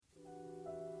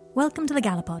Welcome to the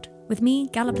Gallopod, with me,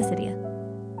 Gala Placidia.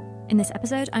 In this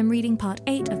episode, I'm reading part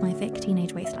 8 of my fic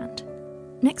Teenage Wasteland.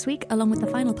 Next week, along with the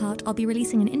final part, I'll be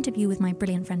releasing an interview with my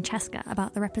brilliant friend Cheska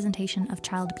about the representation of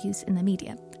child abuse in the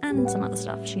media, and some other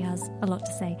stuff. She has a lot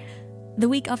to say. The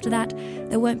week after that,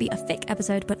 there won't be a fic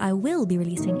episode, but I will be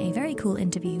releasing a very cool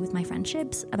interview with my friend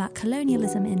Shibs about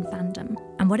colonialism in fandom,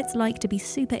 and what it's like to be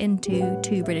super into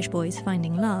two British boys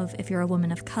finding love if you're a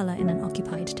woman of colour in an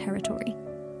occupied territory.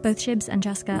 Both Shibs and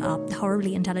Cheska are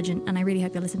horribly intelligent, and I really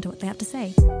hope you'll listen to what they have to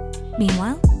say.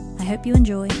 Meanwhile, I hope you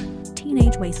enjoy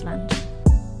Teenage Wasteland.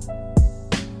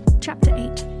 Chapter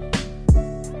 8.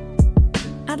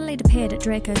 Adelaide appeared at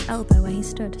Draco's elbow where he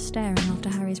stood, staring after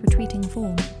Harry's retreating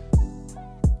form.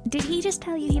 "Did he just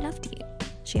tell you he loved you?"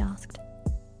 she asked.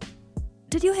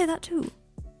 "Did you hear that too?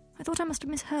 I thought I must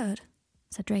have misheard,"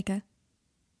 said Draco.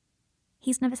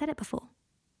 "He's never said it before."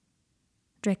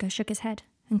 Draco shook his head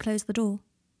and closed the door.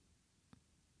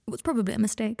 "It was probably a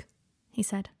mistake," he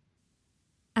said.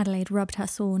 Adelaide rubbed her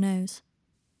sore nose.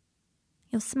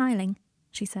 "You're smiling,"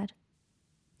 she said.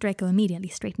 Draco immediately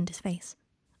straightened his face.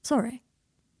 "Sorry."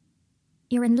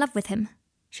 "You're in love with him,"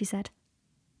 she said.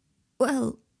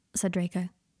 "Well," said Draco.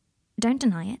 "Don't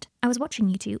deny it. I was watching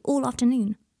you two all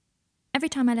afternoon. Every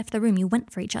time I left the room, you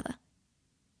went for each other.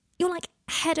 You're like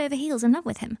head over heels in love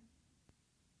with him."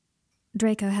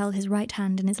 Draco held his right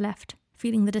hand in his left,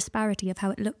 feeling the disparity of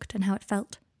how it looked and how it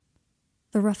felt.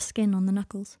 The rough skin on the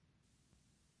knuckles.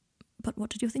 "But what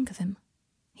did you think of him?"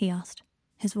 he asked,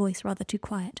 his voice rather too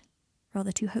quiet,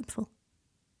 rather too hopeful.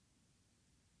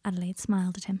 Adelaide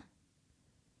smiled at him.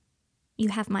 "You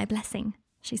have my blessing,"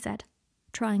 she said,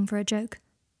 trying for a joke.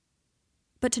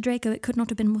 But to Draco it could not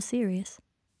have been more serious.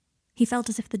 He felt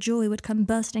as if the joy would come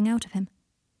bursting out of him.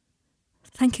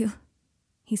 "Thank you,"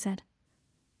 he said.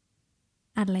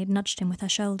 Adelaide nudged him with her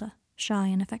shoulder, shy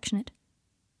and affectionate.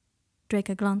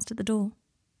 Draco glanced at the door.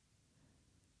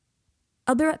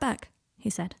 "I'll be right back,"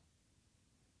 he said.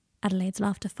 Adelaide's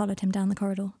laughter followed him down the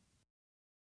corridor.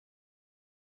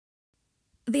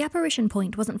 The apparition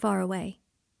point wasn't far away,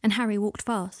 and Harry walked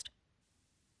fast.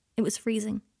 It was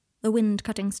freezing, the wind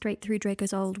cutting straight through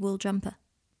Draco's old wool jumper.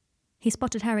 He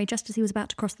spotted Harry just as he was about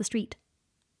to cross the street.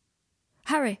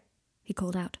 "Harry!" he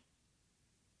called out.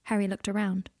 Harry looked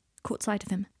around, caught sight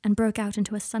of him, and broke out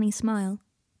into a sunny smile.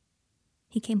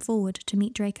 He came forward to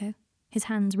meet Draco, his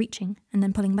hands reaching and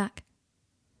then pulling back.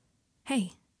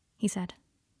 "Hey," he said.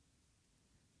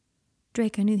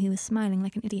 Draco knew he was smiling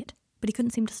like an idiot, but he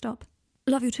couldn't seem to stop.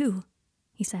 "Love you too,"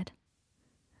 he said.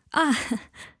 "Ah,"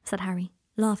 said Harry,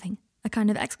 laughing, a kind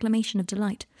of exclamation of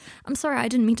delight. "I'm sorry, I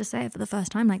didn't mean to say it for the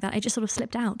first time like that. It just sort of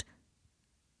slipped out.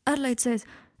 Adelaide says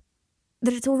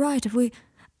that it's all right if we..."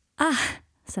 "Ah,"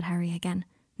 said Harry again,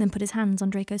 then put his hands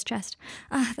on Draco's chest.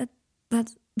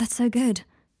 That's so good."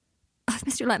 "I've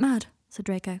missed you like mad," said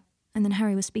Draco, and then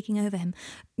Harry was speaking over him.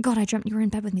 "God, I dreamt you were in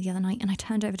bed with me the other night, and I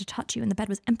turned over to touch you, and the bed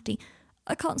was empty.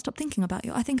 I can't stop thinking about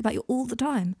you. I think about you all the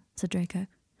time," said Draco.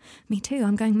 "Me too,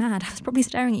 I'm going mad. I was probably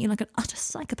staring at you like an utter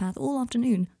psychopath all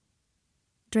afternoon."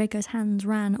 Draco's hands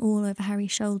ran all over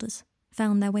Harry's shoulders,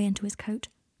 found their way into his coat,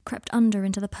 crept under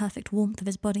into the perfect warmth of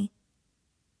his body.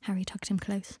 Harry tugged him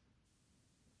close.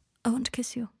 "I want to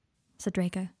kiss you," said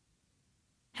Draco.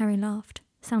 Harry laughed,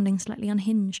 sounding slightly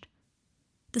unhinged.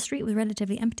 The street was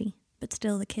relatively empty, but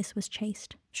still the kiss was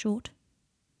chaste, short.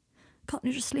 "Can't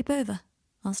you just sleep over?"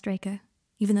 asked Draco,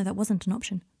 even though that wasn't an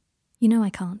option. "You know I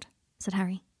can't," said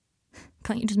Harry.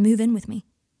 "Can't you just move in with me?"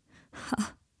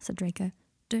 "Ha," said Draco.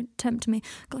 "Don't tempt me.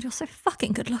 God, you're so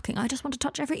fucking good-looking. I just want to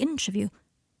touch every inch of you."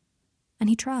 And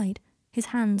he tried, his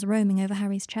hands roaming over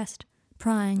Harry's chest,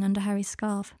 prying under Harry's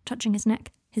scarf, touching his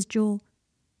neck, his jaw.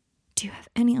 "Do you have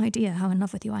any idea how in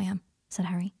love with you I am?" said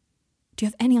Harry. "Do you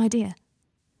have any idea?"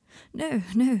 No,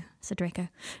 said Draco.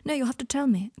 "No, you'll have to tell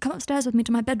me. Come upstairs with me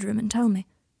to my bedroom and tell me."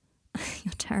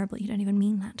 "You're terrible, you don't even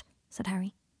mean that," said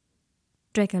Harry.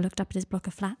 Draco looked up at his block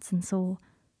of flats and saw...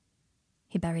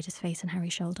 He buried his face in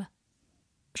Harry's shoulder.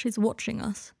 "She's watching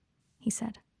us," he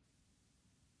said.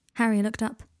 Harry looked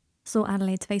up, saw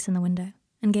Adelaide's face in the window,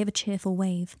 and gave a cheerful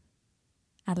wave.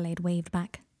 Adelaide waved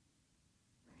back.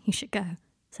 "You should go,"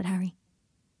 said Harry.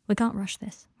 "We can't rush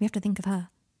this. We have to think of her."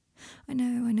 I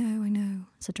know,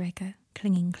 said Draco,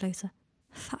 clinging closer.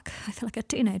 "Fuck, I feel like a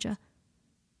teenager."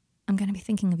 "I'm going to be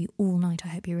thinking of you all night, I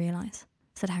hope you realise,"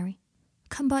 said Harry.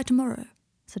 "Come by tomorrow,"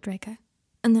 said Draco.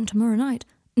 "And then tomorrow night..."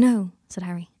 "No," said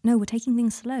Harry. "No, we're taking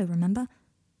things slow, remember?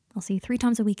 I'll see you 3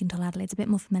 times a week until Adelaide's a bit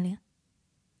more familiar."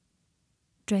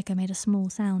 Draco made a small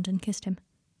sound and kissed him.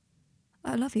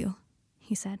 "I love you,"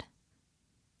 he said.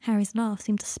 Harry's laugh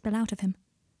seemed to spill out of him.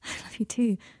 "I love you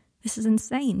too. This is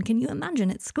insane. Can you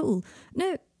imagine at school?"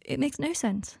 No, It makes no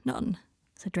sense, none,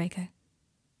 said Draco.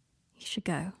 You should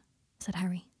go, said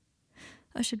Harry.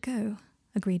 I should go,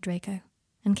 agreed Draco,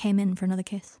 and came in for another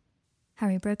kiss.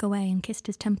 Harry broke away and kissed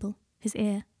his temple, his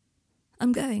ear.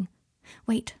 I'm going.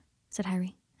 Wait, said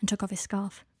Harry, and took off his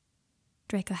scarf.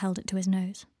 Draco held it to his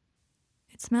nose.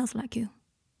 It smells like you,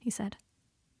 he said.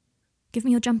 Give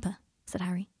me your jumper, said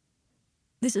Harry.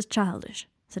 This is childish,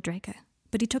 said Draco,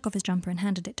 but he took off his jumper and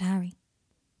handed it to Harry.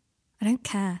 I don't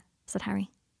care, said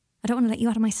Harry. I don't want to let you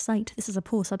out of my sight. This is a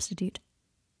poor substitute.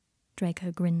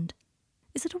 Draco grinned.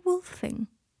 Is it a wolf thing?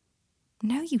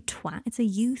 No, you twat, it's a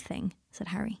you thing, said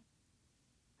Harry.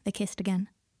 They kissed again.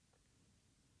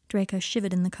 Draco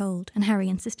shivered in the cold, and Harry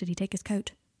insisted he take his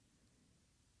coat.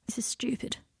 This is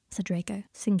stupid, said Draco,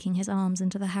 sinking his arms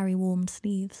into the Harry-warmed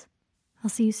sleeves. I'll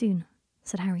see you soon,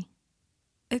 said Harry.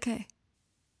 Okay.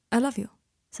 I love you,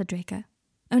 said Draco,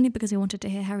 only because he wanted to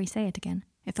hear Harry say it again.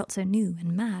 It felt so new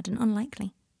and mad and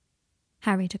unlikely.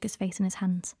 Harry took his face in his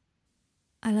hands.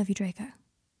 I love you, Draco,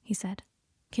 he said,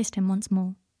 kissed him once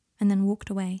more, and then walked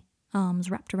away,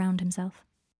 arms wrapped around himself.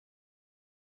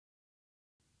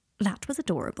 That was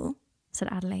adorable, said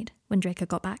Adelaide, when Draco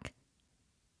got back.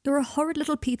 You're a horrid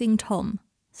little peeping Tom,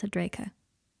 said Draco.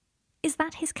 Is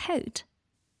that his coat?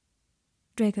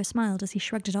 Draco smiled as he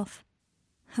shrugged it off.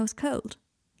 I was cold,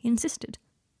 he insisted.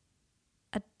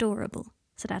 Adorable,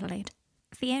 said Adelaide.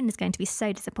 Fiona's going to be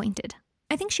so disappointed.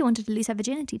 I think she wanted to lose her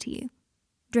virginity to you.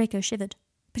 Draco shivered,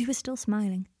 but he was still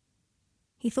smiling.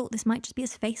 He thought this might just be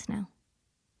his face now,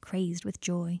 crazed with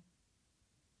joy.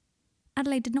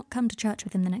 Adelaide did not come to church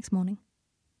with him the next morning.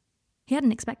 He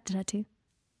hadn't expected her to.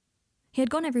 He had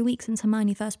gone every week since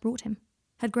Hermione first brought him,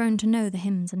 had grown to know the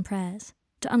hymns and prayers,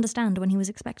 to understand when he was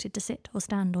expected to sit or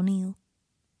stand or kneel.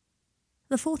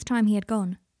 The fourth time he had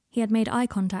gone, he had made eye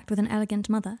contact with an elegant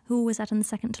mother who always sat in the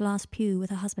second-to-last pew with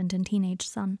her husband and teenage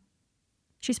son.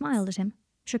 She smiled at him,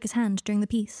 shook his hand during the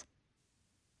peace.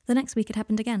 The next week it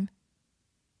happened again.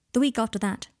 The week after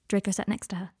that, Draco sat next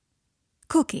to her.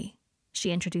 Cookie,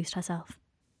 she introduced herself.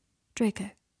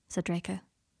 Draco, said Draco.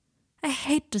 I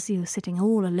hate to see you sitting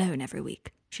all alone every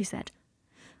week, she said.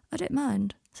 I don't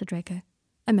mind, said Draco.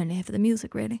 I'm only here for the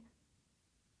music, really.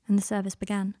 And the service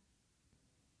began.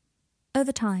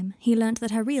 Over time, he learnt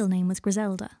that her real name was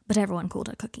Griselda, but everyone called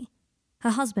her Cookie.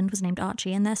 Her husband was named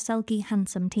Archie, and their sulky,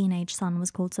 handsome teenage son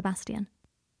was called Sebastian.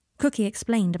 Cookie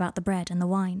explained about the bread and the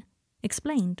wine.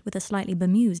 Explained, with a slightly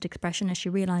bemused expression as she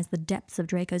realised the depths of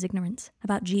Draco's ignorance,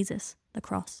 about Jesus, the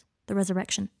cross, the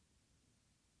resurrection.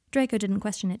 Draco didn't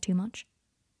question it too much.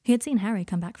 He had seen Harry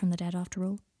come back from the dead after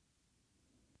all.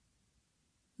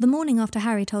 The morning after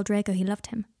Harry told Draco he loved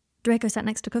him, Draco sat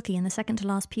next to Cookie in the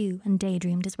second-to-last pew and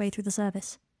daydreamed his way through the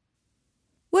service.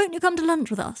 Won't you come to lunch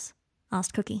with us?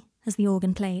 Asked Cookie, as the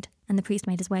organ played and the priest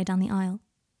made his way down the aisle.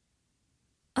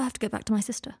 I have to go back to my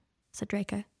sister, said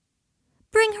Draco.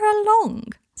 Bring her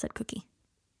along, said Cookie.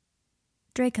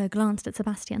 Draco glanced at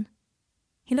Sebastian.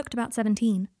 He looked about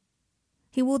 17.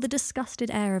 He wore the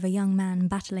disgusted air of a young man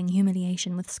battling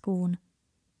humiliation with scorn.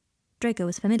 Draco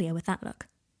was familiar with that look.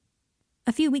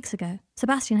 A few weeks ago,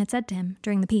 Sebastian had said to him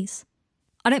during the peace,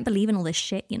 I don't believe in all this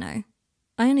shit, you know.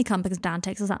 I only come because Dad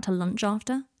takes us out to lunch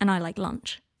after, and I like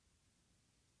lunch.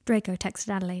 Draco texted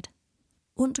Adelaide.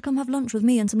 Want to come have lunch with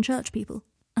me and some church people?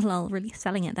 Lol, really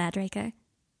selling it there, Draco.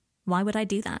 Why would I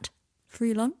do that?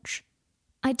 Free lunch?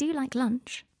 I do like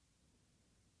lunch.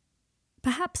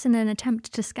 Perhaps in an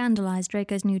attempt to scandalise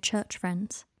Draco's new church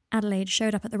friends, Adelaide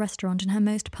showed up at the restaurant in her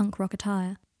most punk rock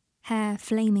attire. Hair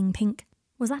flaming pink.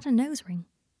 Was that a nose ring?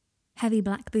 Heavy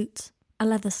black boots, a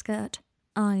leather skirt,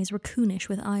 eyes raccoonish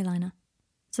with eyeliner.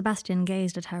 Sebastian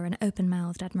gazed at her in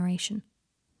open-mouthed admiration.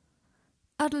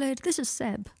 Adelaide, this is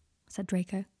Seb, said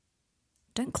Draco.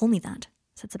 Don't call me that,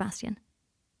 said Sebastian.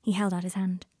 He held out his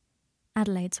hand.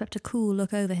 Adelaide swept a cool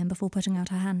look over him before putting out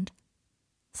her hand.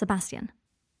 Sebastian.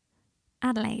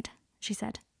 Adelaide, she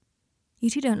said.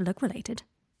 You two don't look related,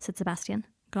 said Sebastian,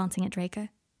 glancing at Draco.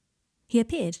 He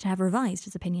appeared to have revised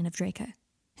his opinion of Draco,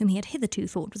 whom he had hitherto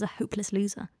thought was a hopeless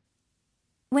loser.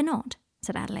 We're not,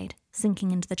 said Adelaide,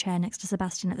 sinking into the chair next to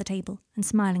Sebastian at the table and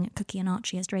smiling at Cookie and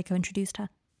Archie as Draco introduced her.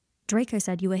 Draco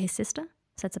said you were his sister,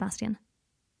 said Sebastian.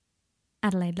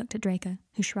 Adelaide looked at Draco,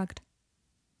 who shrugged.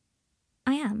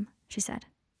 I am, she said.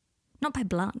 Not by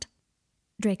blood.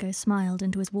 Draco smiled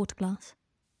into his water glass.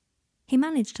 He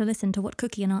managed to listen to what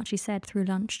Cookie and Archie said through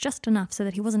lunch just enough so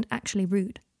that he wasn't actually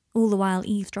rude, all the while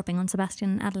eavesdropping on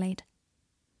Sebastian and Adelaide.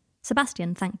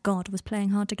 Sebastian, thank God, was playing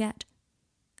hard to get.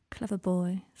 Clever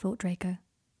boy, thought Draco.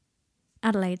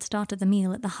 Adelaide started the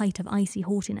meal at the height of icy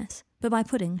haughtiness, but by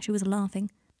pudding she was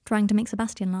laughing, trying to make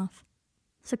Sebastian laugh.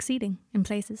 Succeeding, in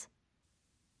places.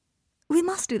 We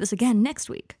must do this again next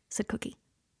week, said Cookie.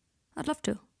 I'd love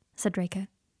to, said Draco.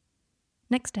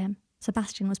 Next to him,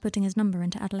 Sebastian was putting his number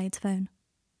into Adelaide's phone.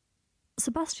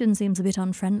 Sebastian seems a bit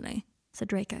unfriendly, said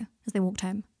Draco as they walked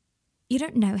home. You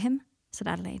don't know him, said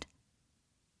Adelaide.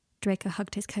 Draco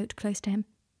hugged his coat close to him.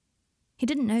 He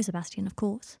didn't know Sebastian, of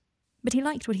course, but he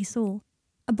liked what he saw.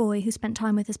 A boy who spent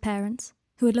time with his parents,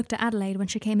 who had looked at Adelaide when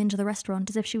she came into the restaurant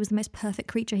as if she was the most perfect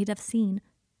creature he'd ever seen.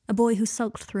 A boy who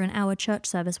sulked through an hour church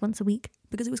service once a week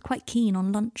because he was quite keen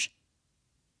on lunch.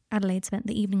 Adelaide spent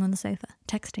the evening on the sofa,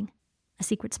 texting, a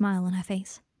secret smile on her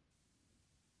face.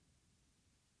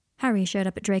 Harry showed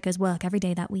up at Draco's work every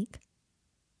day that week.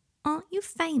 Aren't you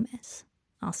famous?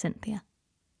 Asked Cynthia.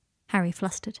 Harry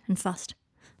flustered and fussed.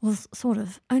 Well, sort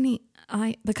of. Only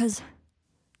because...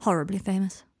 Horribly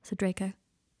famous, said Draco.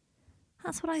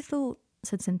 That's what I thought,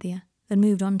 said Cynthia, then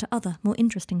moved on to other, more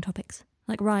interesting topics,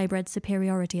 like rye bread's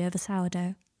superiority over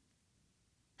sourdough.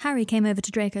 Harry came over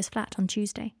to Draco's flat on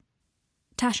Tuesday.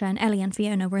 Tasha and Ellie and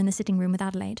Fiona were in the sitting room with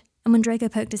Adelaide, and when Draco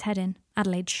poked his head in,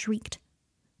 Adelaide shrieked.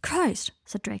 Christ,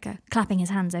 said Draco, clapping his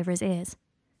hands over his ears.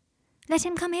 Let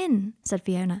him come in, said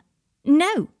Fiona.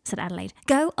 No, said Adelaide.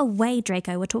 Go away,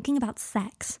 Draco, we're talking about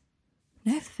sex.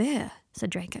 No fear, said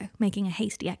Draco, making a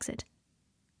hasty exit.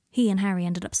 He and Harry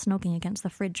ended up snogging against the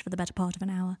fridge for the better part of an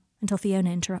hour, until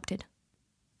Fiona interrupted.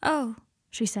 Oh,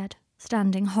 she said,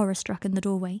 standing horror-struck in the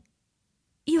doorway.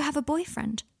 You have a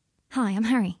boyfriend? Hi, I'm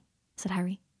Harry, said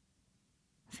Harry.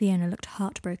 Fiona looked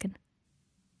heartbroken.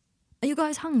 Are you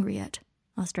guys hungry yet?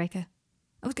 Asked Draco.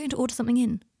 I was going to order something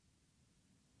in.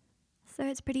 So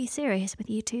it's pretty serious with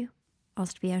you two?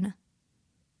 Asked Fiona.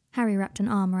 Harry wrapped an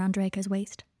arm around Draco's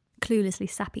waist, cluelessly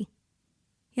sappy.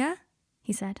 Yeah?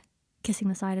 He said, kissing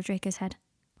the side of Draco's head.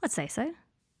 I'd say so.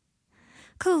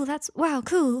 Cool,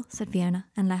 cool, said Fiona,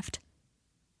 and left.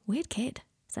 Weird kid,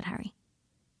 said Harry.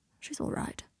 She's all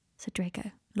right, said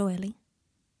Draco, loyally.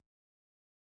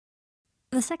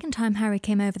 The second time Harry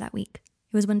came over that week,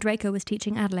 it was when Draco was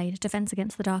teaching Adelaide Defence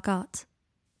Against the Dark Arts.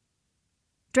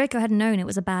 Draco had known it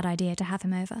was a bad idea to have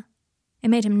him over. It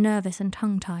made him nervous and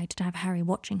tongue-tied to have Harry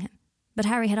watching him, but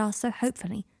Harry had asked so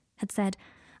hopefully, had said,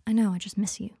 I know, I just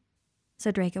miss you.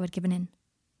 So Draco had given in.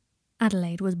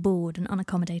 Adelaide was bored and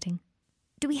unaccommodating.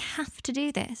 Do we have to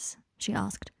do this? She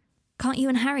asked. Can't you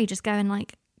and Harry just go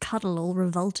and, cuddle all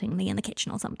revoltingly in the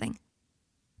kitchen or something?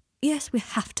 Yes, we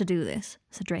have to do this,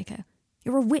 said Draco.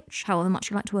 You're a witch, however much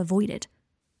you like to avoid it.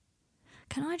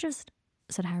 Can I just...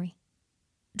 said Harry.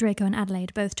 Draco and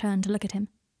Adelaide both turned to look at him.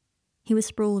 He was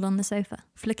sprawled on the sofa,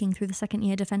 flicking through the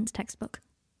second-year defence textbook.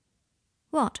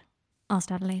 What?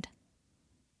 Asked Adelaide.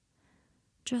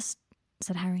 Just,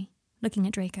 said Harry, looking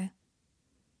at Draco.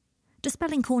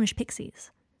 Dispelling Cornish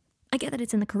pixies. I get that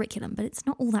it's in the curriculum, but it's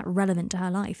not all that relevant to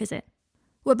her life, is it?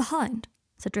 We're behind,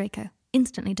 said Draco,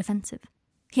 instantly defensive.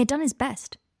 He had done his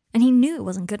best, and he knew it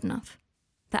wasn't good enough.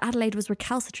 But Adelaide was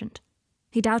recalcitrant.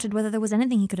 He doubted whether there was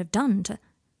anything he could have done to...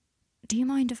 Do you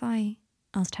mind if I...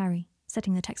 asked Harry,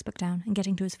 setting the textbook down and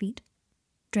getting to his feet.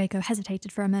 Draco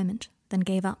hesitated for a moment, then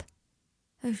gave up.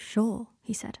 Oh, sure,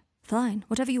 he said. Fine,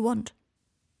 whatever you want.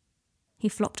 He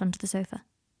flopped onto the sofa.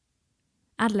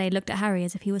 Adelaide looked at Harry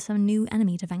as if he was some new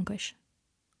enemy to vanquish.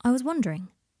 I was wondering,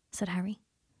 said Harry,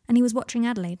 and he was watching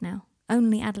Adelaide now,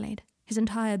 only Adelaide, his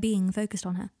entire being focused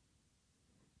on her.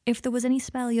 If there was any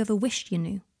spell you ever wished you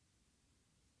knew.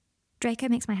 Draco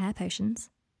makes my hair potions,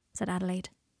 said Adelaide.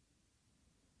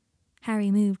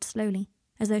 Harry moved slowly,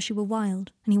 as though she were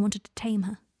wild, and he wanted to tame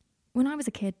her. When I was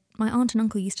a kid, my aunt and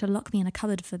uncle used to lock me in a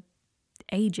cupboard for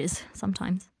ages,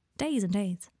 sometimes. Days and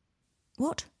days.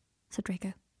 What? Said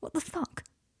Draco. What the fuck?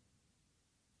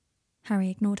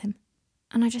 Harry ignored him,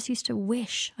 and I just used to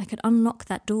wish I could unlock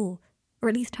that door, or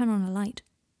at least turn on a light.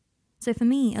 So for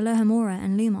me, Alohomora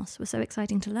and Lumos were so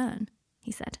exciting to learn,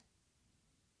 he said.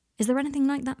 Is there anything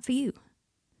like that for you?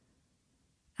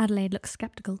 Adelaide looked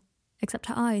sceptical, except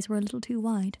her eyes were a little too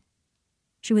wide.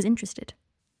 She was interested.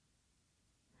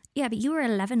 Yeah, but you were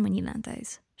 11 when you learned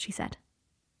those, she said.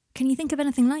 Can you think of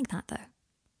anything like that, though?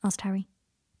 Asked Harry.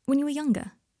 When you were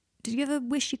younger, did you ever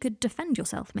wish you could defend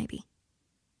yourself, maybe?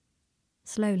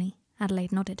 Slowly,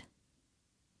 Adelaide nodded.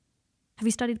 Have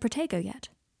you studied Protego yet?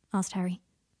 Asked Harry.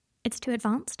 It's too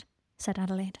advanced, said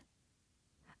Adelaide.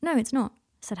 No, it's not,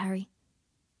 said Harry.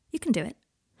 You can do it.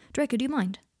 Draco, do you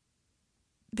mind?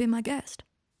 Be my guest,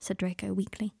 said Draco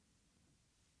weakly.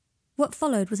 What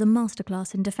followed was a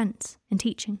masterclass in defence, in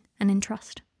teaching, and in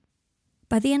trust.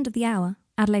 By the end of the hour,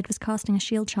 Adelaide was casting a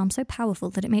shield charm so powerful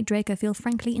that it made Draco feel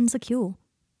frankly insecure.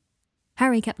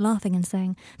 Harry kept laughing and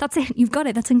saying, That's it, you've got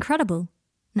it, that's incredible.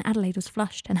 And Adelaide was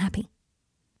flushed and happy.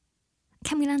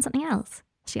 Can we learn something else?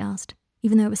 She asked,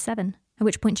 even though it was 7, at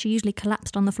which point she usually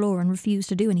collapsed on the floor and refused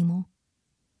to do any more.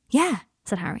 Yeah,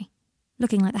 said Harry,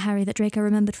 looking like the Harry that Draco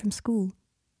remembered from school.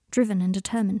 Driven and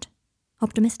determined.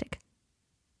 Optimistic.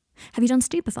 Have you done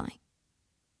Stupefy?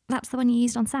 That's the one you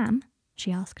used on Sam?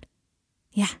 She asked.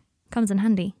 Yeah, comes in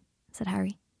handy, said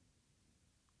Harry.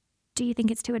 Do you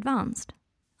think it's too advanced?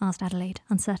 Asked Adelaide,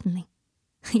 uncertainly.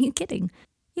 Are you kidding?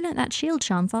 You learnt that shield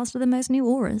charm faster than most new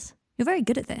auras. You're very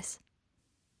good at this.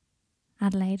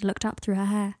 Adelaide looked up through her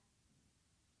hair.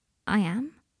 I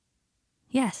am?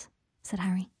 Yes, said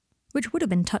Harry, which would have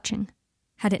been touching,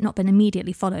 had it not been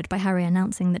immediately followed by Harry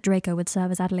announcing that Draco would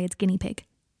serve as Adelaide's guinea pig.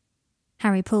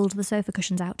 Harry pulled the sofa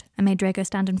cushions out and made Draco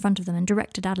stand in front of them and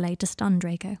directed Adelaide to stun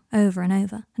Draco over and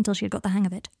over until she had got the hang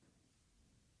of it.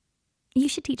 You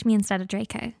should teach me instead of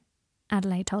Draco,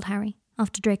 Adelaide told Harry,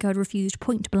 after Draco had refused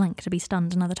point blank to be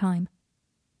stunned another time.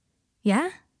 Yeah?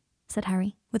 Said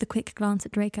Harry, with a quick glance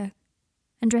at Draco,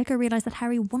 and Draco realised that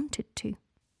Harry wanted to.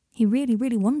 He really,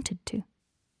 really wanted to.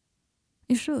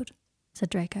 You should, said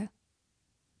Draco.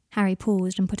 Harry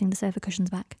paused in putting the sofa cushions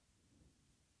back.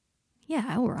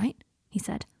 Yeah, all right, he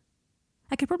said.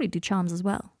 I could probably do charms as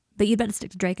well, but you'd better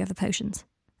stick to Draco for potions.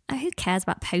 Oh, who cares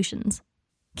about potions?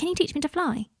 Can you teach me to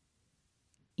fly?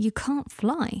 You can't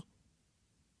fly.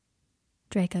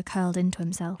 Draco curled into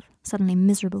himself, suddenly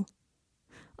miserable.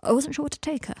 I wasn't sure what to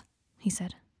take her, he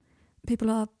said. People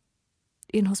are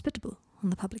inhospitable on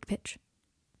the public pitch.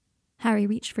 Harry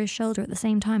reached for his shoulder at the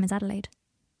same time as Adelaide.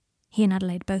 He and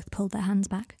Adelaide both pulled their hands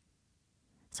back.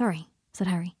 Sorry, said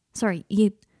Harry. Sorry,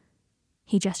 you...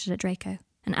 He gestured at Draco,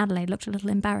 and Adelaide looked a little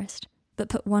embarrassed, but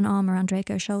put one arm around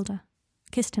Draco's shoulder,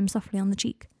 kissed him softly on the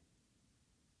cheek.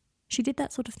 She did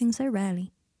that sort of thing so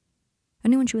rarely.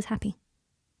 Only when she was happy.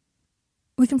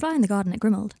 We can fly in the garden at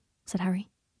Grimmauld, said Harry.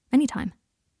 Any time.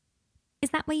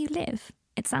 Is that where you live?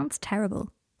 It sounds terrible,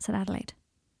 said Adelaide.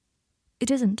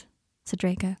 It isn't, said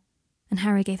Draco, and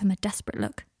Harry gave him a desperate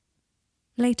look.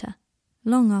 Later,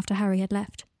 long after Harry had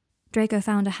left, Draco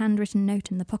found a handwritten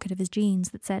note in the pocket of his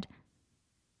jeans that said,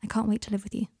 I can't wait to live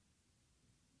with you.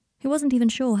 He wasn't even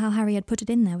sure how Harry had put it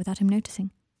in there without him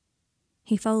noticing.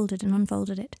 He folded and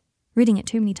unfolded it, reading it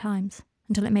too many times,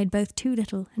 until it made both too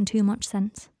little and too much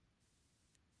sense.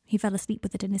 He fell asleep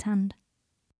with it in his hand.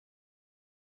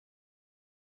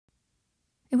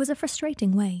 It was a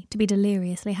frustrating way to be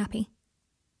deliriously happy.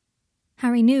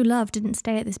 Harry knew love didn't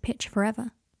stay at this pitch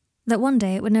forever, that one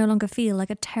day it would no longer feel like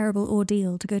a terrible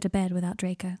ordeal to go to bed without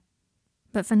Draco.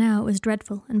 But for now it was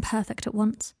dreadful and perfect at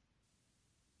once.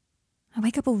 I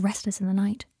wake up all restless in the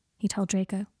night, he told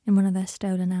Draco in one of their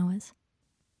stolen hours.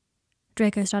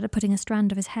 Draco started putting a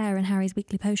strand of his hair in Harry's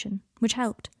weekly potion, which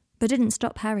helped, but didn't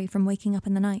stop Harry from waking up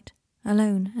in the night,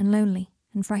 alone and lonely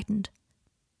and frightened.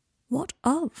 What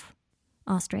of?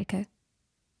 Asked Draco.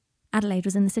 Adelaide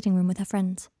was in the sitting room with her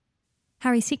friends.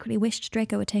 Harry secretly wished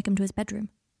Draco would take him to his bedroom,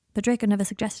 but Draco never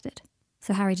suggested it,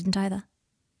 so Harry didn't either.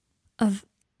 Of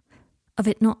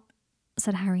it not,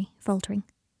 said Harry, faltering.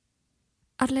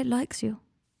 Adelaide likes you,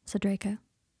 said Draco.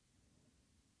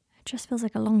 It just feels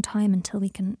like a long time until we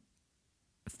can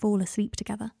fall asleep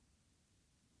together.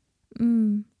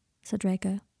 Said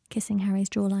Draco, kissing Harry's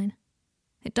jawline.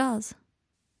 It does.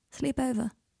 Sleep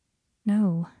over.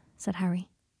 No, said Harry.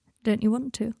 Don't you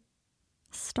want to?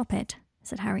 Stop it,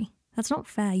 said Harry. That's not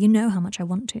fair. You know how much I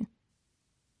want to.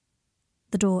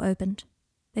 The door opened.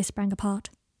 They sprang apart.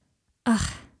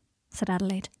 Ugh, said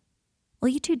Adelaide. All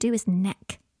you two do is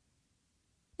neck.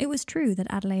 It was true that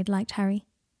Adelaide liked Harry.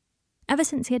 Ever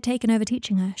since he had taken over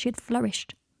teaching her, she had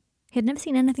flourished. He had never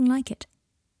seen anything like it.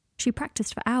 She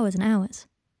practiced for hours and hours.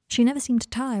 She never seemed to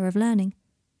tire of learning.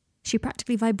 She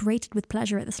practically vibrated with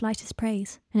pleasure at the slightest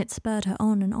praise, and it spurred her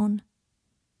on and on.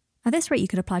 At this rate you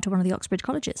could apply to one of the Oxbridge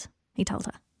colleges, he told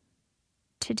her.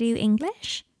 To do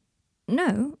English?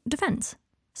 No, defence,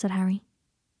 said Harry.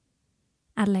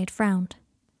 Adelaide frowned.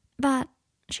 But,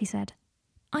 she said,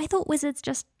 I thought wizards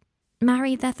just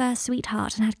married their first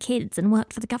sweetheart and had kids and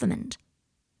worked for the government.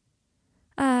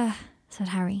 Said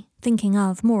Harry, thinking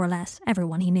of, more or less,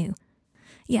 everyone he knew.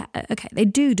 Yeah, okay, they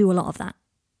do a lot of that.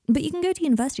 But you can go to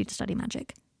university to study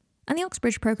magic. And the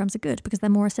Oxbridge programs are good because they're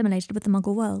more assimilated with the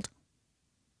Muggle world.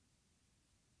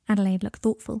 Adelaide looked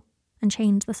thoughtful and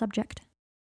changed the subject.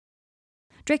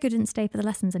 Draco didn't stay for the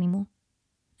lessons anymore.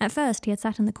 At first he had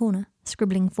sat in the corner,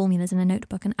 scribbling formulas in a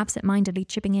notebook and absent-mindedly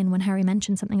chipping in when Harry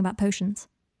mentioned something about potions.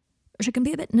 She can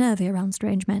be a bit nervy around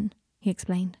strange men, he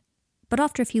explained. But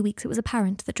after a few weeks it was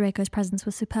apparent that Draco's presence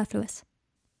was superfluous.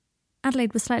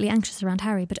 Adelaide was slightly anxious around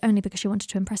Harry, but only because she wanted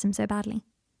to impress him so badly.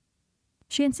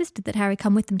 She insisted that Harry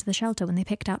come with them to the shelter when they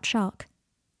picked out Shark.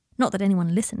 Not that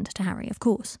anyone listened to Harry, of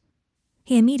course.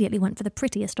 He immediately went for the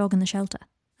prettiest dog in the shelter,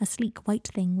 a sleek white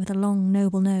thing with a long,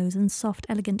 noble nose and soft,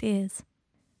 elegant ears.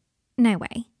 "No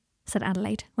way," said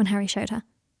Adelaide when Harry showed her.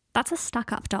 "That's a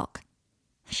stuck-up dog."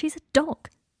 "She's a dog.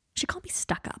 She can't be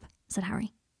stuck up," said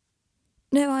Harry.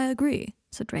 "No, I agree,"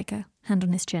 said Draco, hand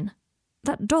on his chin.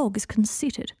 "That dog is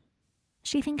conceited."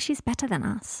 "She thinks she's better than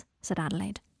us," said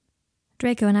Adelaide.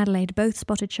 Draco and Adelaide both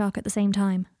spotted Shark at the same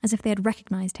time, as if they had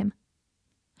recognised him.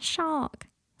 "Shark,"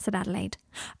 said Adelaide.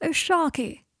 "Oh,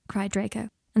 Sharky!" cried Draco,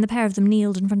 and the pair of them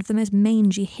kneeled in front of the most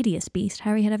mangy, hideous beast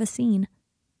Harry had ever seen.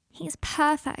 "He's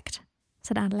perfect,"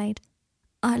 said Adelaide.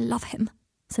 "I love him,"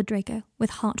 said Draco, with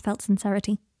heartfelt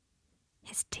sincerity.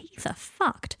 "His teeth are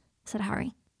fucked," said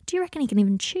Harry. "Do you reckon he can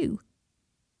even chew?"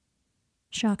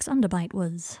 Shark's underbite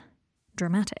was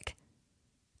dramatic.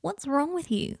 "What's wrong with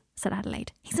you?" said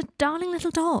Adelaide. "He's a darling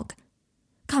little dog."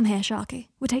 "Come here, Sharky.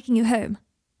 We're taking you home,"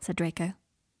 said Draco.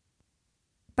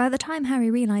 By the time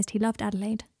Harry realised he loved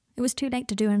Adelaide, it was too late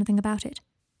to do anything about it,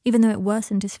 even though it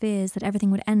worsened his fears that everything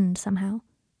would end somehow,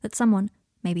 that someone,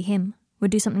 maybe him,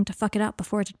 would do something to fuck it up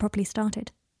before it had properly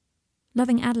started.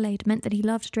 Loving Adelaide meant that he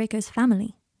loved Draco's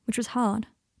family, which was hard,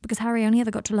 because Harry only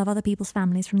ever got to love other people's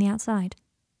families from the outside.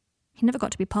 He never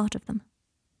got to be part of them.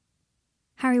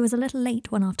 Harry was a little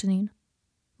late one afternoon.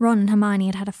 Ron and Hermione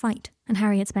had had a fight, and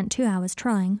Harry had spent 2 hours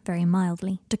trying, very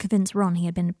mildly, to convince Ron he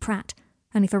had been a prat,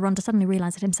 only for Ron to suddenly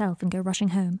realise it himself and go rushing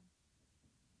home.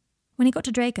 When he got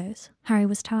to Draco's, Harry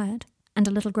was tired, and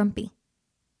a little grumpy.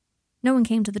 No one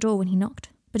came to the door when he knocked,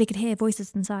 but he could hear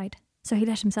voices inside, so he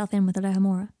let himself in with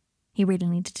Alohomora. He really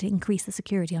needed to increase the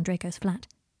security on Draco's flat,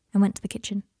 and went to the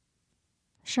kitchen.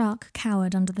 Shark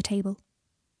cowered under the table.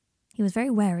 He was very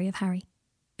wary of Harry.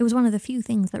 It was one of the few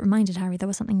things that reminded Harry there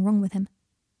was something wrong with him.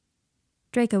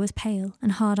 Draco was pale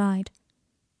and hard-eyed.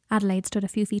 Adelaide stood a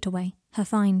few feet away, her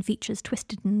fine features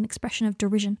twisted in an expression of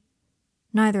derision.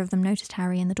 Neither of them noticed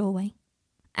Harry in the doorway.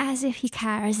 "As if you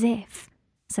care, as if,"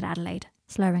 said Adelaide,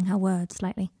 slurring her words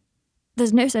slightly.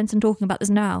 "There's no sense in talking about this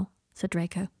now," said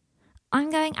Draco. "I'm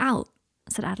going out,"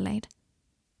 said Adelaide.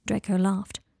 Draco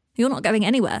laughed. "You're not going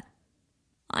anywhere."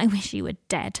 "I wish you were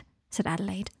dead," said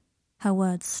Adelaide, her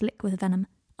words slick with venom.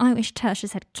 "I wish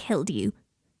Tertius had killed you."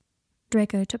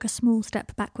 Draco took a small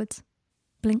step backwards,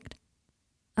 blinked.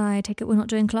 "I take it we're not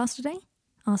doing class today?"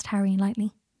 asked Harry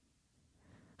lightly.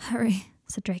 "Harry,"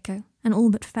 said Draco, and all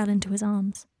but fell into his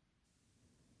arms.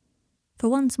 For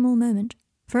one small moment,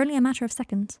 for only a matter of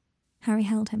seconds, Harry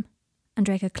held him, and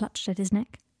Draco clutched at his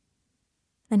neck.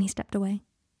 Then he stepped away.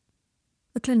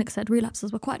 "The clinic said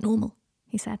relapses were quite normal,"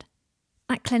 he said.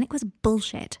 "That clinic was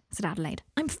bullshit," said Adelaide.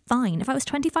 "I'm fine. If I was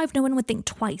 25, no one would think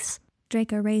twice."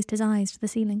 Draco raised his eyes to the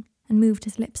ceiling and moved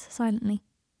his lips silently.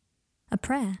 A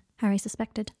prayer, Harry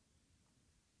suspected.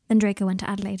 Then Draco went to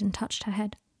Adelaide and touched her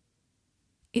head.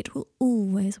 "It will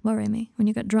always worry me when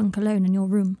you get drunk alone in your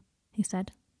room," he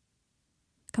said.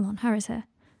 "Come on, Harry's here.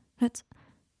 Let's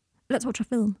watch a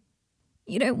film."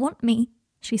 "You don't want me,"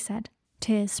 she said,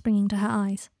 tears springing to her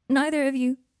eyes. "Neither of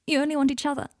you. You only want each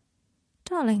other."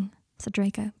 "Darling," said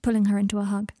Draco, pulling her into a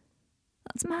hug.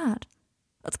 "That's mad.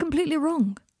 That's completely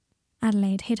wrong."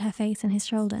 Adelaide hid her face in his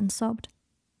shoulder and sobbed.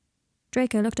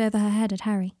 Draco looked over her head at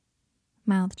Harry,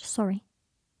 mouthed sorry.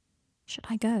 "Should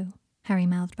I go?" Harry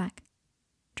mouthed back.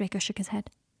 Draco shook his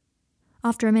head.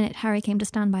 After a minute, Harry came to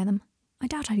stand by them. "I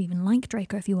doubt I'd even like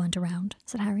Draco if you weren't around,"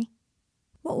 said Harry.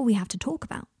 "What will we have to talk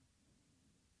about?"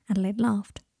 Adelaide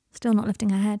laughed, still not lifting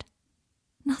her head.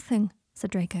 "Nothing,"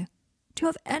 said Draco. "Do you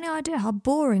have any idea how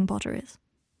boring Potter is?"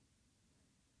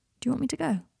 "Do you want me to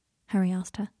go?" Harry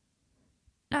asked her.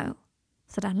 "No,"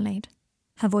 said Adelaide.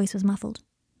 Her voice was muffled.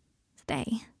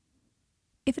 "Stay."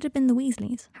 If it had been the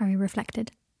Weasleys, Harry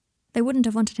reflected, they wouldn't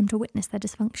have wanted him to witness their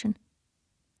dysfunction.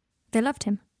 They loved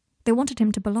him. They wanted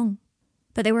him to belong.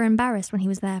 But they were embarrassed when he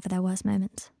was there for their worst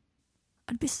moments.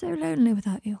 "I'd be so lonely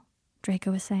without you,"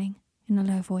 Draco was saying, in a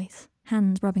low voice,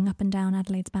 hands rubbing up and down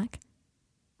Adelaide's back.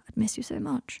 "I'd miss you so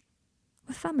much.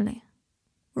 We're family.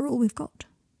 We're all we've got."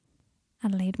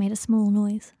 Adelaide made a small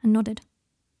noise and nodded.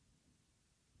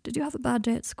 "Did you have a bad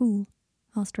day at school?"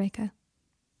 asked Draco.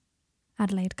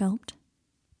 Adelaide gulped.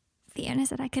 "Fiona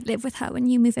said I could live with her when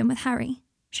you move in with Harry,"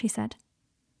 she said.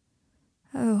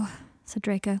 "Oh," said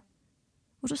Draco.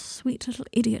 "What a sweet little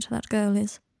idiot that girl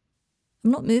is.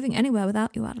 I'm not moving anywhere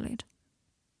without you, Adelaide."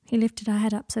 He lifted her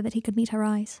head up so that he could meet her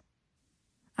eyes.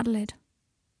 "Adelaide,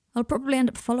 I'll probably end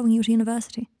up following you to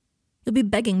university. You'll be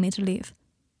begging me to leave.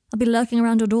 I'll be lurking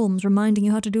around your dorms reminding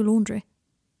you how to do laundry."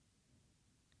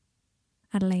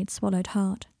 Adelaide swallowed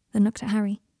hard, then looked at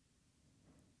Harry.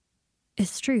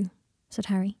 "It's true," said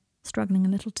Harry, struggling a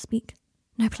little to speak.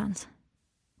 "No plans.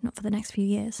 Not for the next few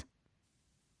years."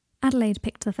 Adelaide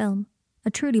picked the film,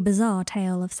 a truly bizarre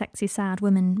tale of sexy sad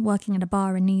women working at a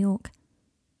bar in New York.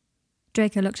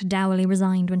 Draco looked dourly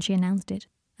resigned when she announced it,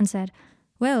 and said,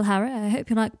 "Well, Harry, I hope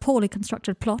you like poorly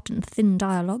constructed plot and thin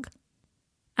dialogue."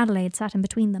 Adelaide sat in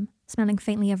between them, smelling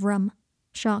faintly of rum,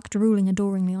 Shark drooling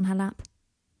adoringly on her lap.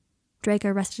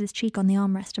 Draco rested his cheek on the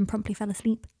armrest and promptly fell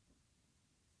asleep.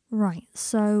 "Right,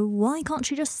 so why can't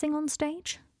she just sing on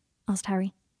stage?" asked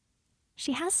Harry.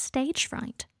 "She has stage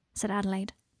fright," said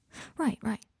Adelaide.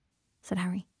 Right, said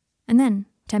Harry. And then,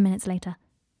 10 minutes later,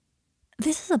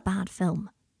 "This is a bad film."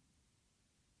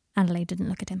 Adelaide didn't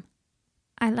look at him.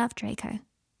 "I love Draco,"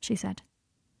 she said.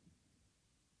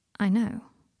 "I know,"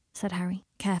 said Harry,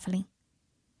 carefully.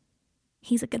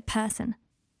 "He's a good person."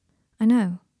 "I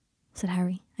know," said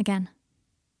Harry, again.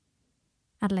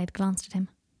 Adelaide glanced at him.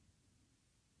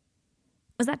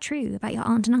 "Was that true about your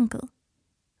aunt and uncle?"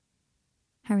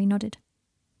 Harry nodded.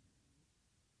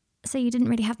 "So you didn't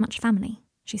really have much family,"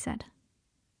 she said.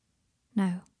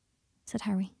 "No," said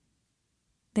Harry.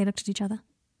 They looked at each other.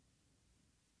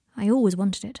 "I always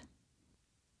wanted it."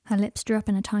 Her lips drew up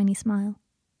in a tiny smile.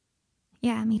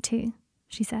 "Yeah, me too,"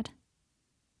 she said.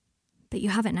 "But you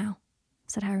have it now,"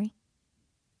 said Harry.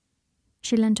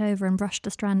 She leant over and brushed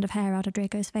a strand of hair out of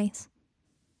Draco's face.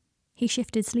 He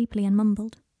shifted sleepily and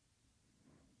mumbled.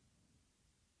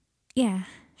 "Yeah,"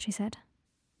 she said.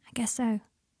 "I guess so."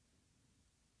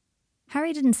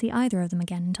 Harry didn't see either of them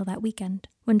again until that weekend,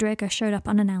 when Draco showed up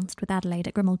unannounced with Adelaide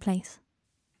at Grimmauld Place.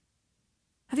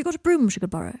 "Have you got a broom she could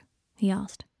borrow?" he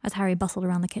asked, as Harry bustled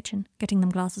around the kitchen, getting them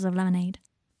glasses of lemonade.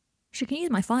 "She can use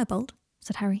my firebolt,"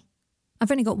 said Harry.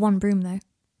 "I've only got one broom, though."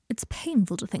 "It's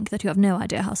painful to think that you have no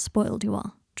idea how spoiled you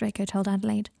are," Draco told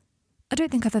Adelaide. "I don't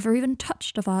think I've ever even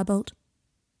touched a firebolt."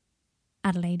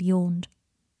 Adelaide yawned.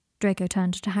 Draco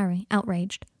turned to Harry,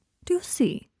 outraged. "Do you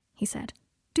see?" he said.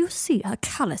 "Do you see her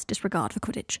callous disregard for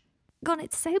Quidditch?" "God,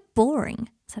 it's so boring,"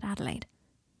 said Adelaide.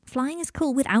 "Flying is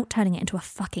cool without turning it into a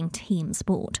fucking team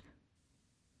sport."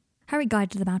 Harry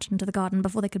guided them out into the garden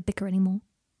before they could bicker any more.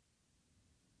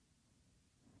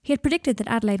 He had predicted that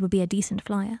Adelaide would be a decent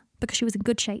flyer, because she was in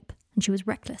good shape, and she was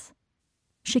reckless.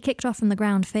 She kicked off from the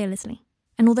ground fearlessly,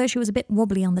 and although she was a bit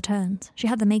wobbly on the turns, she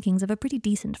had the makings of a pretty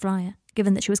decent flyer,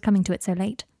 given that she was coming to it so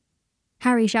late.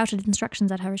 Harry shouted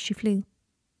instructions at her as she flew.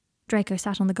 Draco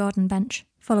sat on the garden bench,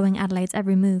 following Adelaide's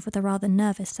every move with a rather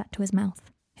nervous set to his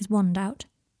mouth, his wand out.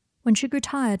 When she grew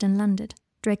tired and landed,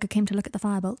 Draco came to look at the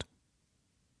firebolt.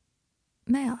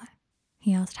 "May I?"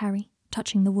 he asked Harry,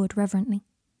 touching the wood reverently.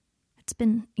 "It's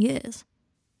been years."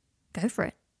 "Go for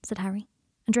it," said Harry,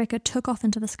 and Draco took off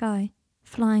into the sky,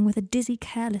 flying with a dizzy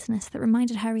carelessness that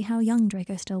reminded Harry how young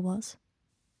Draco still was.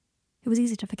 It was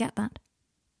easy to forget that.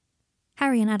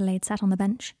 Harry and Adelaide sat on the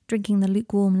bench, drinking the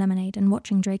lukewarm lemonade and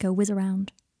watching Draco whiz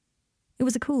around. It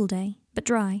was a cool day, but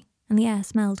dry, and the air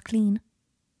smelled clean.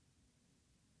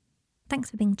 "Thanks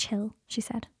for being chill," she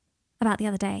said. "About the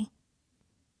other day."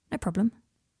 "No problem,"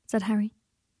 said Harry.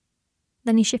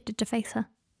 Then he shifted to face her.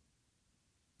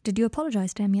 "Did you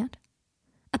apologise to him yet?"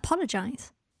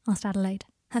 "Apologise?" asked Adelaide,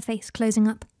 her face closing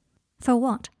up. "For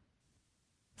what?"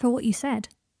 "For what you said.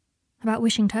 About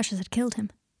wishing Tertius had killed him."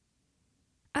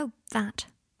 "Oh, that,"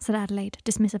 said Adelaide,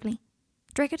 dismissively.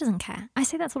 "Draco doesn't care. I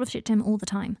say that sort of shit to him all the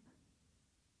time."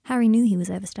 Harry knew he was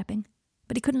overstepping,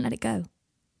 but he couldn't let it go.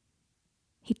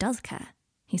 "He does care,"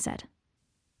 he said.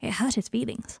 "It hurt his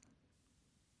feelings."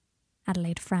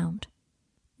 Adelaide frowned.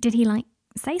 "Did he,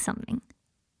 say something?"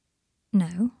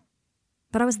 "No.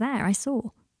 But I was there, I saw."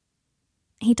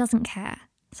 "He doesn't care,"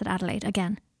 said Adelaide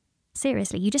again.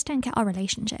 "Seriously, you just don't get our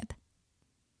relationship."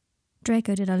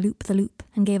 Draco did a loop-the-loop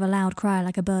and gave a loud cry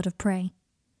like a bird of prey.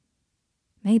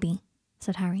 "Maybe,"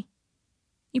 said Harry.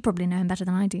 "You probably know him better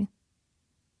than I do.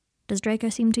 Does Draco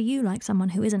seem to you like someone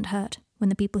who isn't hurt when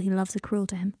the people he loves are cruel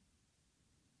to him?"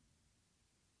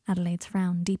 Adelaide's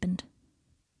frown deepened.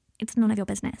 "It's none of your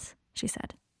business," she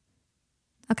said.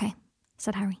 "Okay,"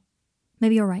 said Harry.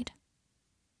 "Maybe you're right.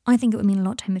 I think it would mean a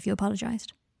lot to him if you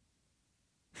apologised."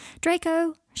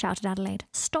 "Draco!" shouted Adelaide.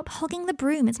 "Stop hogging the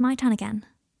broom, it's my turn again."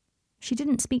 She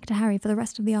didn't speak to Harry for the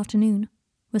rest of the afternoon,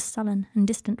 was sullen and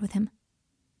distant with him.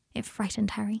 It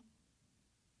frightened Harry.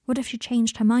 What if she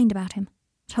changed her mind about him,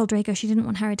 told Draco she didn't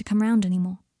want Harry to come round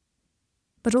anymore?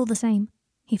 But all the same,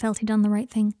 he felt he'd done the right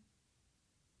thing.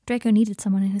 Draco needed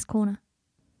someone in his corner.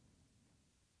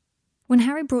 When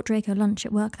Harry brought Draco lunch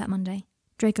at work that Monday,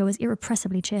 Draco was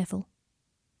irrepressibly cheerful.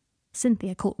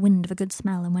 Cynthia caught wind of a good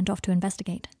smell and went off to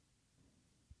investigate.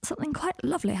 "Something quite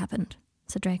lovely happened,"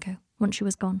 said Draco, once she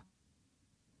was gone.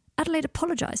 "Adelaide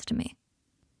apologised to me."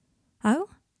 "Oh?"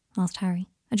 asked Harry,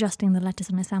 adjusting the lettuce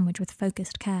on his sandwich with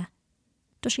focused care.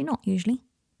 "Does she not, usually?"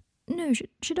 "No,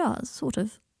 she does, sort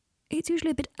of. It's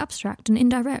usually a bit abstract and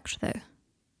indirect, though.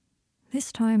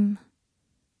 This time...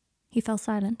 He fell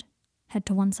silent, head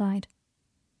to one side.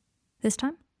 This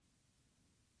time?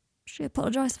 She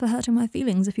apologised for hurting my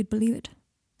feelings, if you'd believe it,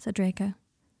 said Draco.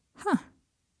 Huh,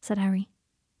 said Harry.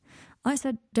 I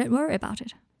said, don't worry about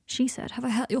it. She said, have I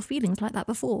hurt your feelings like that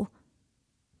before?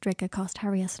 Draco cast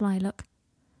Harry a sly look.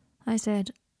 I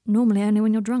said, normally only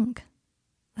when you're drunk.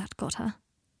 That got her.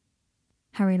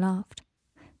 Harry laughed.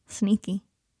 Sneaky,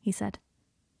 he said.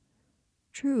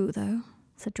 True, though,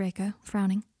 said Draco,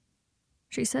 frowning.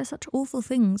 She says such awful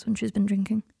things when she's been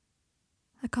drinking.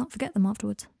 I can't forget them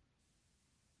afterwards.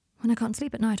 When I can't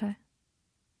sleep at night,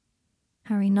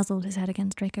 Harry nuzzled his head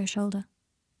against Draco's shoulder.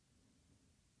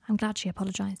 I'm glad she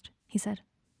apologised, he said.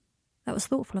 That was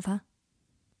thoughtful of her.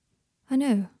 I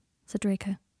know, said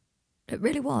Draco. It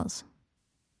really was.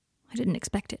 I didn't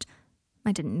expect it.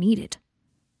 I didn't need it.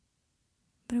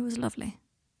 But it was lovely.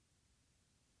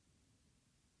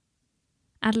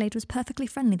 Adelaide was perfectly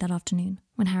friendly that afternoon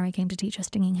when Harry came to teach her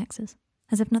stinging hexes,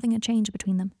 as if nothing had changed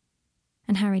between them,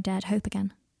 and Harry dared hope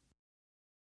again.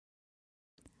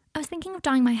 I was thinking of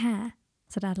dyeing my hair,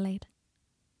 said Adelaide.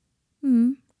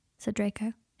 Said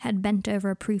Draco, head bent over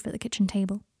a proof at the kitchen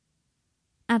table.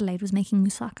 Adelaide was making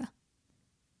moussaka.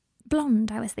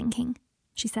 Blonde, I was thinking,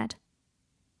 she said.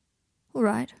 All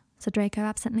right, said Draco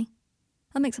absently.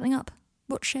 I'll make something up.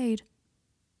 What shade?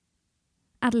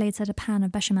 Adelaide set a pan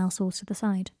of bechamel sauce to the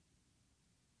side.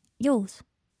 Yours,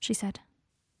 she said.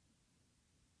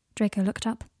 Draco looked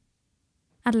up.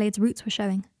 Adelaide's roots were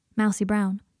showing, mousy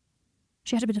brown.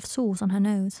 She had a bit of sauce on her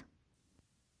nose.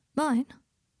 Mine?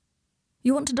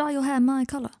 You want to dye your hair my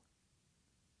colour?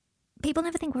 People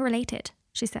never think we're related,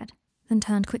 she said, then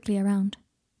turned quickly around.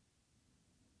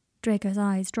 Draco's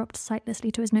eyes dropped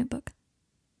sightlessly to his notebook.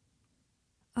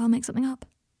 I'll make something up,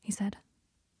 he said.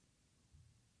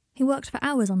 He worked for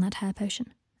hours on that hair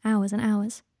potion, hours and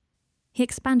hours. He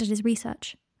expanded his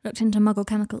research, looked into muggle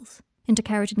chemicals, into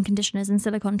keratin conditioners and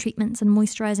silicone treatments and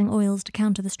moisturising oils to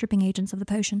counter the stripping agents of the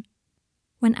potion.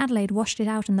 When Adelaide washed it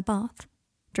out in the bath,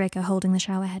 Draco holding the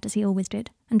shower head as he always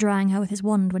did, and drying her with his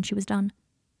wand when she was done,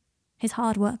 his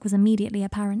hard work was immediately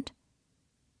apparent.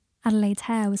 Adelaide's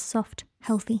hair was soft,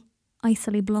 healthy,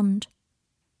 icily blonde.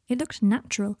 It looked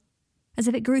natural, as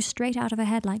if it grew straight out of her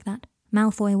head like that,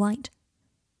 Malfoy white.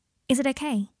 Is it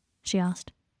okay? She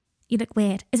asked. You look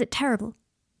weird. Is it terrible?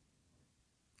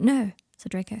 No,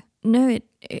 said Draco. No,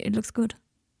 it looks good.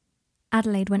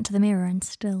 Adelaide went to the mirror and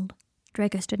stilled.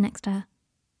 Draco stood next to her.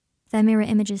 Their mirror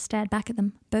images stared back at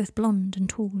them, both blonde and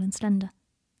tall and slender.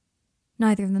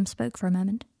 Neither of them spoke for a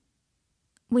moment.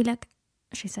 We look,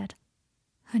 she said.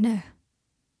 I know.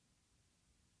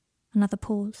 Another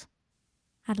pause.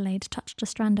 Adelaide touched a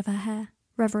strand of her hair,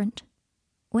 reverent.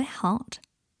 We're hot,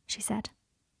 she said.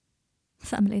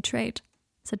 Family trait,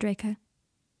 said Draco.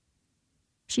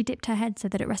 She dipped her head so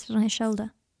that it rested on his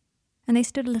shoulder, and they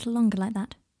stood a little longer like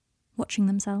that, watching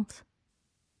themselves.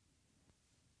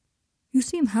 You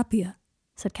seem happier,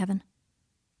 said Kevin.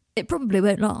 It probably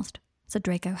won't last, said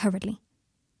Draco hurriedly.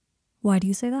 Why do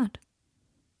you say that?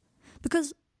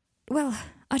 Because, well,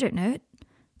 I don't know, it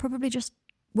probably just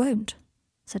won't,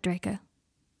 said Draco.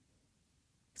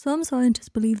 Some scientists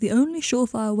believe the only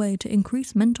surefire way to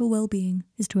increase mental well-being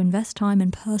is to invest time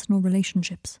in personal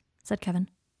relationships, said Kevin.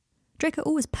 Draco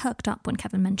always perked up when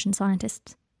Kevin mentioned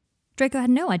scientists. Draco had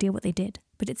no idea what they did,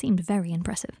 but it seemed very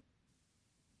impressive.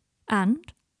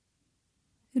 And?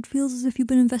 It feels as if you've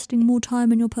been investing more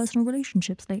time in your personal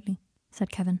relationships lately,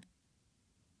 said Kevin.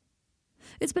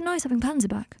 It's been nice having Pansy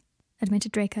back,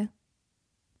 admitted Draco.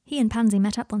 He and Pansy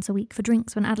met up once a week for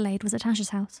drinks when Adelaide was at Tash's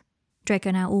house.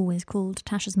 Draco now always called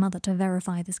Tash's mother to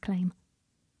verify this claim.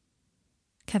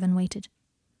 Kevin waited.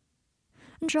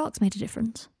 And Sharks made a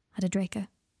difference, added Draco.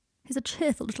 He's a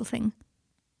cheerful little thing.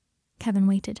 Kevin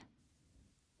waited.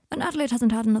 And Adelaide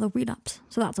hasn't had another relapse,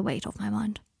 so that's a weight off my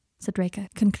mind, said Draco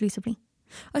conclusively.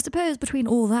 I suppose between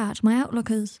all that, my outlook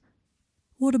is...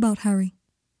 What about Harry?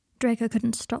 Draco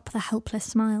couldn't stop the helpless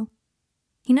smile.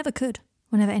 He never could,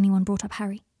 whenever anyone brought up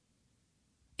Harry.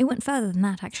 It went further than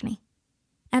that, actually.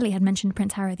 Ellie had mentioned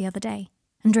Prince Harry the other day,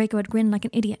 and Draco had grinned like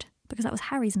an idiot, because that was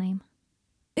Harry's name.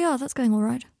 Yeah, that's going all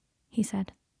right, he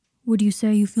said. Would you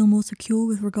say you feel more secure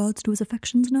with regards to his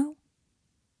affections now?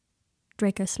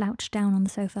 Draco slouched down on the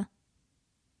sofa.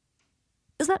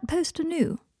 Is that poster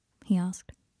new? He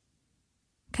asked.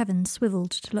 Kevin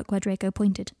swivelled to look where Draco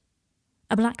pointed.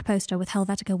 A black poster with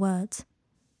Helvetica words.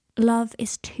 Love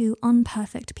is two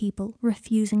unperfect people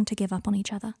refusing to give up on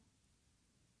each other.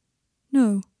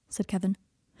 No, said Kevin.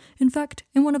 In fact,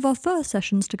 in one of our first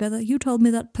sessions together, you told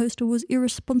me that poster was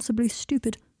irresponsibly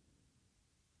stupid.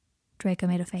 Draco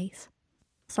made a face.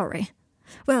 Sorry.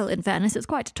 Well, in fairness, it's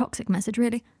quite a toxic message,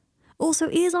 really. Also,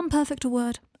 is unperfect a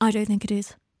word? I don't think it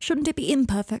is. Shouldn't it be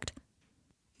imperfect?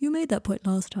 You made that point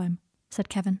last time, said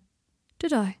Kevin.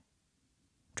 Did I?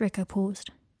 Draco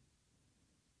paused.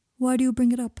 Why do you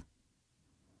bring it up?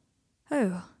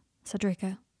 Oh, said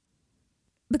Draco.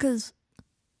 Because,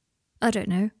 I don't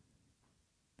know.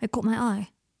 It caught my eye.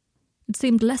 It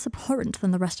seemed less abhorrent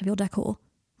than the rest of your decor,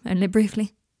 only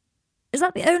briefly. Is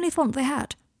that the only font they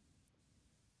had?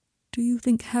 Do you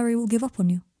think Harry will give up on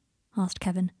you? Asked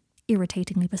Kevin,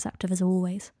 irritatingly perceptive as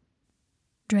always.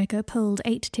 Draco pulled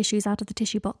 8 tissues out of the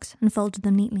tissue box and folded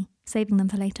them neatly, saving them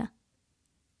for later.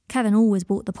 Kevin always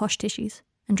bought the posh tissues,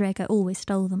 and Draco always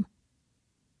stole them.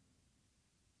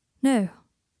 No,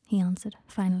 he answered,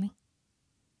 finally.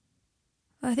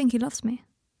 I think he loves me.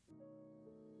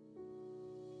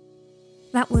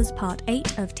 That was part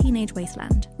 8 of Teenage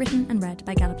Wasteland, written and read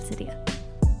by Gala Placidia.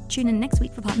 Tune in next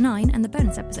week for part 9 and the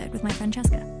bonus episode with my friend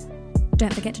Francesca.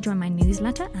 Don't forget to join my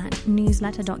newsletter at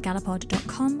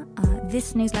newsletter.galapod.com.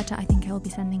 This newsletter, I think I will be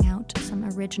sending out some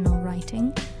original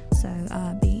writing, so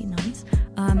be nice.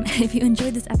 If you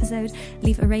enjoyed this episode,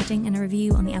 leave a rating and a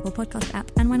review on the Apple Podcast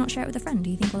app, and why not share it with a friend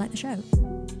who you think will like the show.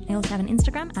 I also have an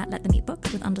Instagram at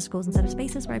 @LetThemEatBooks with underscores instead of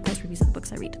spaces where I post reviews of the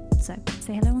books I read, so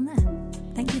say hello on there.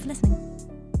 Thank you for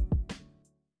listening.